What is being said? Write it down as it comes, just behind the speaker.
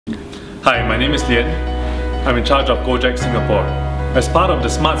Hi, my name is Lien. I'm in charge of Gojek Singapore. As part of the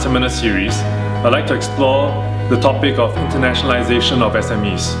Smart Seminar series, I'd like to explore the topic of internationalization of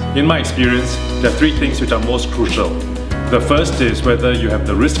SMEs. In my experience, there are three things which are most crucial. The first is whether you have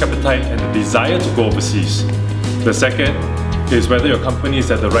the risk appetite and the desire to go overseas. The second is whether your company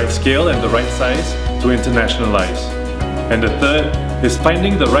is at the right scale and the right size to internationalize. And the third is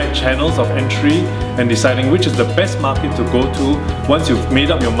finding the right channels of entry and deciding which is the best market to go to once you've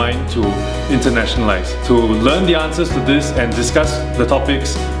made up your mind to internationalize. To learn the answers to this and discuss the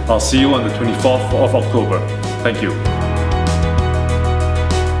topics, I'll see you on the 24th of October. Thank you.